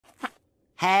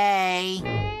Hey!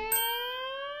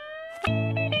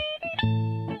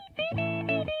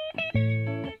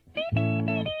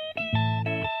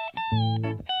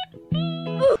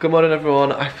 Good morning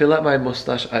everyone. I feel like my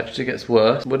moustache actually gets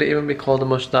worse. Would it even be called a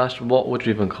moustache? What would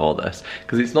you even call this?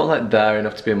 Because it's not like there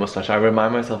enough to be a moustache. I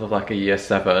remind myself of like a year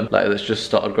 7, like that's just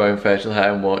started growing facial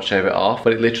hair and won't shave it off.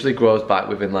 But it literally grows back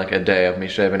within like a day of me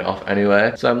shaving it off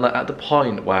anyway. So I'm like at the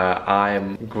point where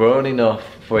I'm grown enough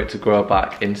for it to grow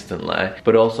back instantly,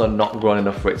 but also not grown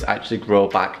enough for it to actually grow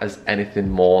back as anything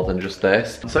more than just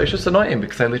this. So it's just annoying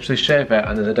because I literally shave it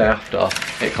and then the day after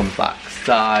it comes back.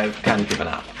 So I've kind of given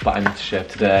up, but I need to shave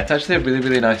today. It's actually a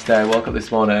really nice day. I woke up this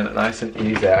morning nice and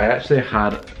easy. I actually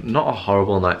had not a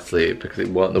horrible night's sleep because it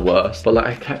weren't the worst, but like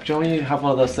I kept, you know when you have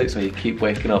one of those sleeps where you keep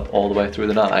waking up all the way through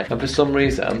the night, and for some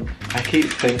reason I keep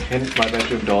thinking my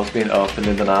bedroom door's being opened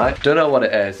in the night. Don't know what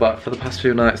it is, but for the past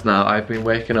few nights now I've been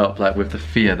waking up like with the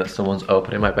fear that someone's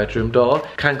opening my bedroom door.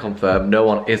 Can confirm no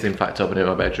one is in fact opening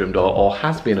my bedroom door or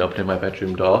has been opening my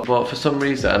bedroom door, but for some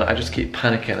reason I just keep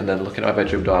panicking and then looking at my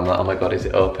bedroom door. I'm like, oh my god, is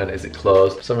it open? Is it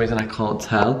closed? For some reason I can't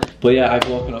tell. But yeah, I've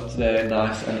woken up today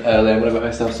nice and early. I'm gonna make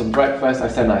myself some breakfast. I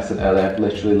say nice and early, I've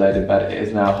literally laid in bed. It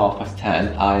is now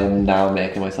 10:30. I am now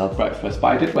making myself breakfast, but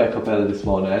I did wake up early this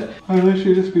morning. I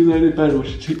literally just been laid in bed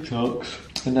watching TikToks.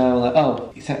 And now I'm like,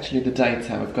 oh, it's actually the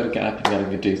daytime. I've got to get up again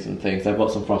and go do some things. I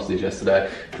bought some Frosties yesterday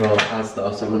from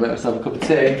Asda, so I'm gonna make myself a cup of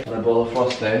tea and a bowl of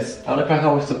Frosties. I'm gonna crack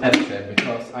on with some editing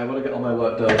because I want to get all my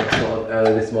work done sort of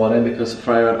early this morning because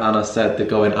Freya and Anna said they're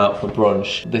going out for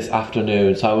brunch this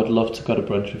afternoon. So I would love to go to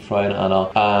brunch with Freya and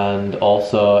Anna. And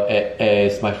also it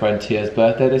is my friend Tia's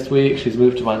birthday this week. She's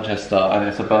moved to Manchester and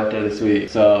it's her birthday this week.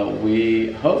 So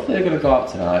we hopefully are gonna go out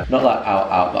tonight. Not like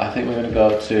out, but I think we're gonna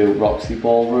go to Roxy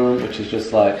Ballroom, which is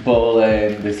just like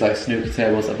bowling, there's like snooker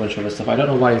tables, a bunch of other stuff. I don't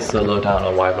know why it's so low down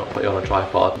or why I've not put it on a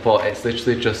tripod, but it's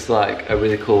literally just like a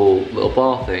really cool little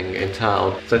bar thing in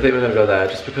town. So I think we're gonna go there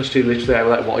just because she literally, I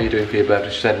was like, what are you doing for your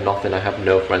birthday? She said nothing, I have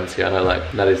no friends here, and I'm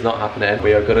like, that is not happening.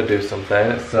 We are gonna do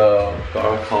something. So got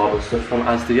a record and stuff from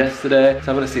Asda yesterday,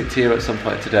 so I'm gonna see Tia at some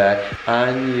point today,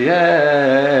 and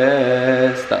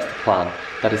yes, that's the plan.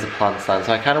 That is a plan, Stan.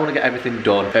 So I kind of want to get everything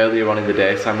done earlier on in the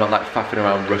day, so I'm not like faffing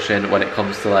around rushing when it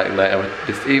comes to like later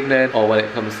this evening, or when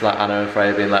it comes to like Anna and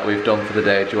Freya being like, we've done for the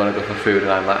day, do you want to go for food?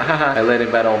 And I'm like, haha, I laid in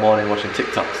bed all morning watching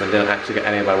TikToks and didn't actually get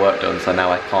any of my work done, so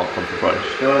now I can't come for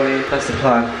brunch. You know what I mean? That's the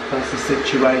plan. That's the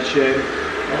situation.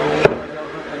 Oh, I don't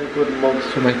have any good mugs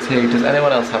for my tea. Does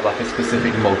anyone else have like a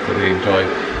specific mug that they enjoy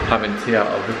having tea out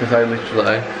of? Because I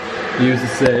literally use the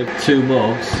same 2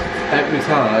 mugs every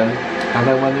time. And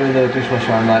then when they're in the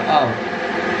dishwasher, I'm like, oh,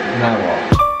 now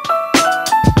what?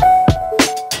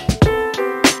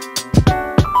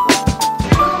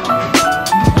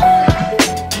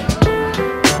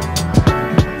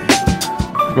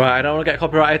 Right, I don't want to get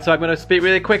copyrighted, so I'm going to speak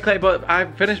really quickly, but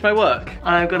I've finished my work.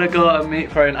 I'm going to go and meet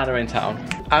Freya and Anna in town.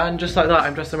 And just like that,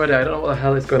 I'm dressed and ready. I don't know what the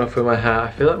hell is going on with my hair.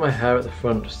 I feel like my hair at the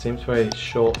front just seems very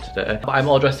short today. But I'm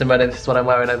all dressed and ready. This is what I'm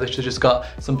wearing. I literally just got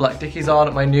some black Dickies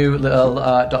on, my new little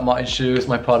Doc Martens shoes,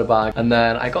 my Prada bag. And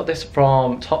then I got this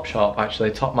from Topshop, actually,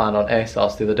 Top Man on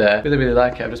ASOS the other day. Really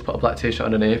like it. I've just put a black t-shirt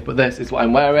underneath, but this is what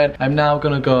I'm wearing. I'm now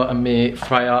going to go and meet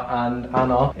Freya and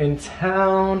Anna in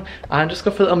town and just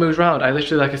go for a little moves around. I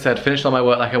literally, like I said, finished all my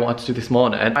work like I wanted to do this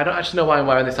morning. I don't actually know why I'm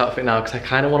wearing this outfit now because I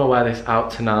kind of want to wear this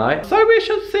out tonight. So we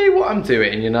should see what I'm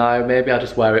doing, you know. Maybe I'll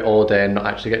just wear it all day and not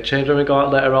actually get changed when we go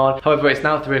out later on. However, it's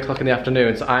now 3 o'clock in the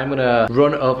afternoon, so I'm gonna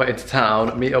run over into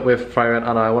town, meet up with Freya and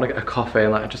Anna. I want to get a coffee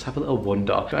and like just have a little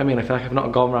wander. You know what I mean? I feel like I've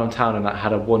not gone around town and like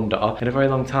had a wander in a very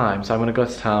long time. So I'm gonna go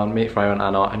to town, meet Freya and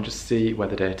Anna, and just see where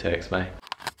the day takes me.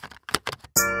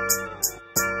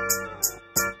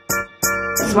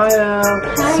 Smile!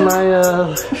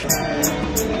 Smile!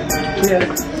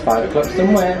 Yeah, it's 5 o'clock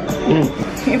somewhere.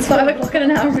 It's 5 o'clock in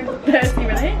an hour and 30,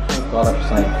 right? God, I'm just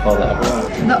saying for that.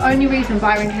 The only reason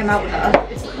Byron came out with her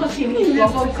is because he needs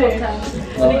vlog content.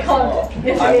 And he can't.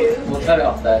 Yes, it is. We'll turn it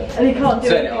off then. And he can't do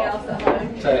anything else at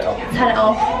home. Turn it off. Turn it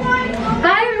off.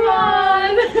 Hi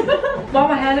everyone! Well,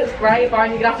 my hair looks great,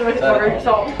 Byron. You're gonna have to look at my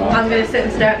rooftop. I'm gonna sit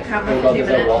and stare at the camera for 2 minutes.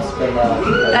 There's a wasp in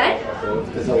there. Eh?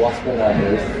 There's a wasp in there,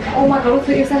 dude. Oh my god, I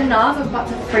thought you said an ours. I was about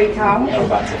to freak out. I'm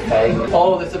about to fake.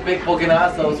 Oh, there's a big bug in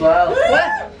ours though as well.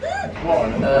 Where? What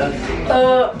on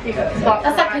earth? You can stop.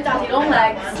 That's like your daddy long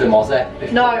legs. To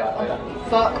Mozzie. No.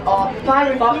 Fuck off.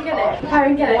 Byron, can you get it?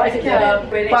 Byron, get it. What is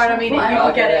it? Byron, I mean, you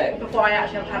get it before I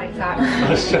actually have a panic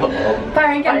attack. Shut up.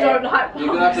 Byron, get it. I don't like. You're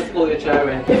gonna have to pull your chair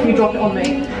in. If you drop it on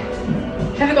me.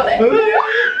 Have you got it?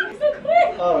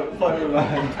 Oh, fucking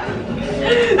man.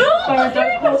 Byron,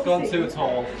 don't cause It's gone too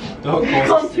tall. Don't cause It's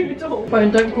gone too tall.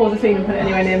 Byron, don't cause a scene and put it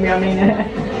anywhere near me, I mean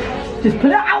it. Just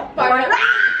pull it out, Byron.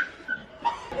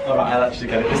 Alright, I'll actually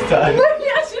get it this time.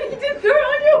 You actually did throw it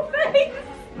on your face.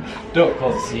 Don't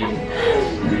cause a scene.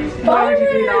 Why would you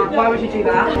do that? Why would you do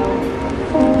that?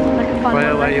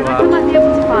 Where you are? I might be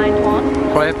able to find one.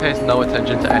 Freya pays no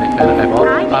attention to anything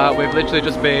ever. We've literally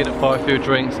just been for a few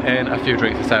drinks in, a few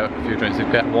drinks, it's out, a few drinks, we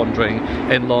get one drink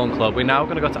in Lawn Club. We're now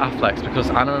going to go to Affleck's because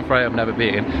Anna and Freya have never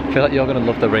been. I feel like you're going to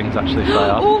love the rings actually,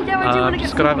 Freya. Oh yeah, I do want to get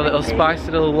just going to have a little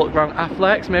spicy little look around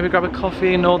Affleck's, maybe grab a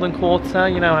coffee in Northern Quarter,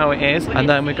 you know how it is. And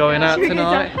then we're going out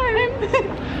tonight.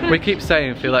 We keep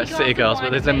saying feel like city girls, but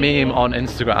there's a meme on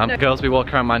Instagram. Girls be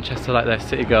walking around Manchester like they're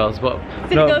city girls, but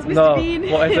girls, Mr. Bean.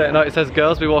 What is it? No, it says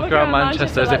girls be walking around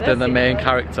Manchester as if they're the main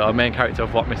character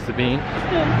of what, Mr. Bean?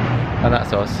 Yeah. And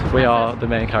that's us. We are the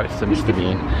main characters of Mr.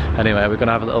 Bean. Anyway, we're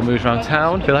gonna have a little move around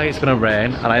town. Feel like it's gonna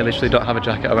rain, and I literally don't have a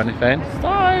jacket or anything. So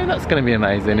that's gonna be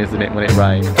amazing, isn't it, when it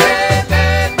rains?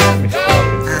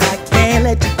 I can't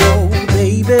let you go,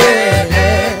 baby.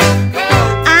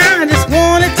 I just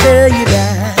wanna tell you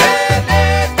that.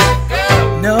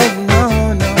 No, no,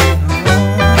 no, no.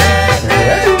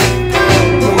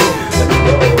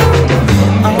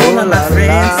 All of my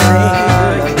friends say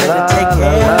you better take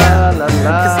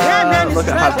care. Look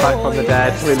at Has Back from the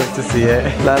Dead. We love to see it.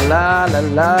 La la la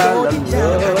la la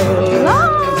la.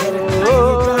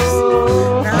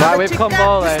 Right, we've come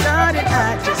bowling.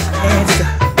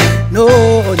 No,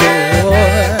 no.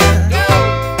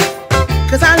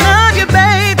 Cause I love you,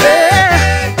 baby.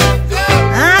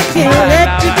 I can't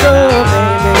let you go,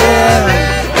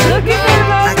 baby.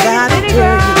 I gotta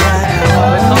tell you that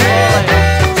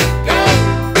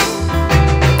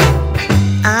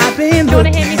I've been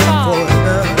looking for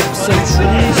love so true.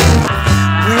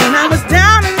 When I was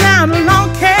down and out, along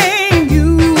came you.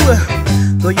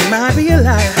 Though you might be a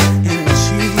liar and a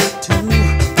cheat too,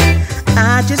 I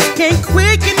just can't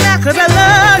quit you now 'cause I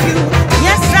love you.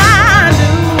 Yes, I do.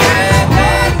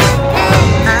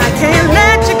 I can't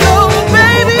let you go,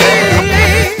 baby.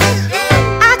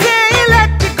 I can't let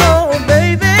you go,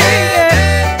 baby.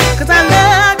 'Cause I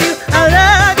love you, I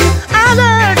love you, I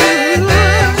love you.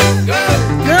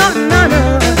 No, no, no,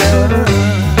 no.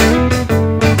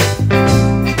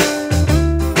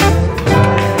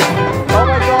 Oh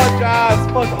my god, Jazz!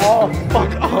 Fuck off!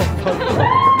 Fuck off! Fuck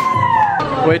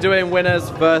off! We're doing winners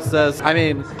versus,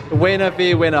 winner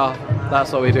v winner.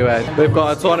 That's what we're doing. We've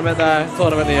got a tournament there,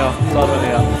 tournament here, tournament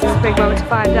here. It's a big moment to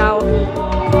find out.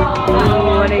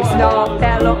 Oh, and it's not.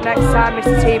 Better luck next time,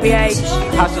 Mr. TBH.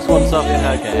 Has just won something in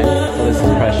her game, so this is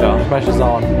pressure. Pressure's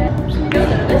on.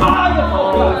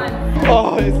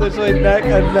 Oh, it's literally neck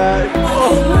and neck.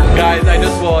 Oh. Guys, I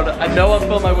just won, and no one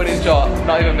filmed my winning shot,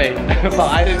 not even me. But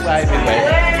I didn't win.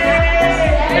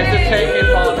 It's a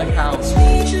taking part that counts.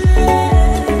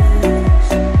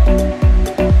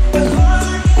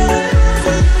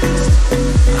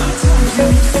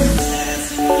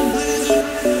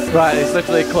 Right, it's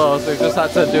literally closed. We've just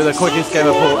had to do the quickest game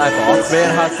of pool ever. Me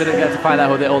and Haz didn't get to find out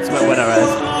who the ultimate winner is,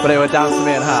 but it went down to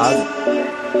me and Haz.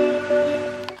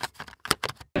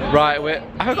 Right,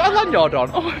 I've got a lanyard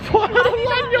on. Oh, I thought I had a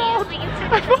lanyard.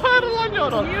 I thought I had a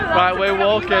lanyard on. Right, we're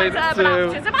walking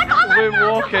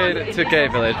to Gay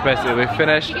Village. Basically, we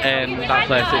finished in that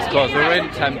place. It's closed. We were in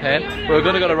Tenpin. We were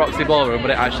going to go to Roxy Ballroom, but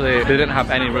they didn't have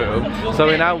any room. So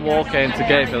we're now walking to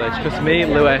Gay Village because me,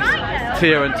 Lewis,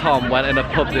 Tia and Tom went in a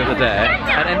pub the other day,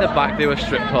 and in the back there were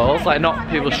strip poles, like not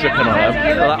people stripping on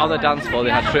them, but like on the dance floor they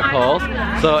had strip poles.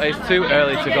 So it's too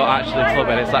early to go actually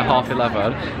clubbing, it's like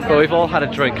 11:30, but we've all had a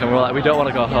drink and we're like, we don't want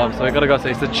to go home, so we're going to go to,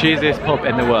 it's the cheesiest pub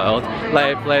in the world,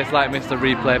 like a place like Mr.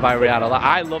 Replay by Rihanna. Like,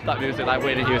 I love that music, like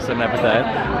Whitney Houston and everything.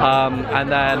 And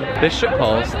then there's strip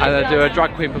poles, and they do a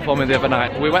drag queen performing the other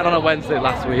night. We went on a Wednesday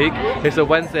last week, it's a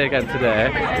Wednesday again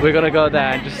today. We're going to go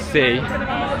there and just see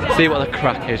what the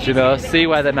crack is, you know, see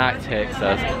where the night takes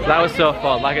us. That was so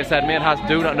fun. Like I said, me and Haz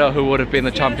do not know who would have been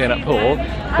the champion at pool,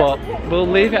 but we'll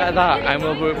leave it at that and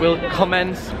we'll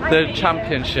commence the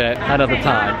championship another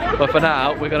time. But for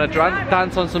now, we're going to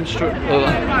dance on some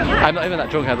I'm not even that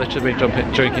drunk, I literally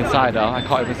been drinking cider, I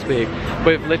can't even speak.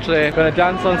 We've literally going to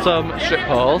dance on some strip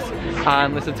poles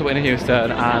and listen to Whitney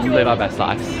Houston and live our best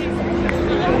lives.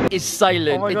 It's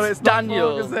silent. Oh my God, it's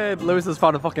Daniel. Lewis has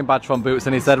found a fucking badge from Boots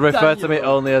and he said refer to me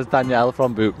only as Danielle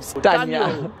from Boots.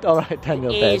 Daniel. Alright,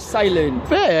 Daniel, babe. Is silent.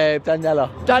 Babe, Daniela.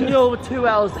 Daniel with 2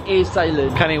 L's is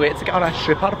silent. Can't wait to get on a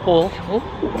strip at a pool.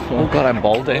 Oh God, I'm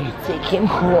balding. Take him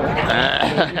home.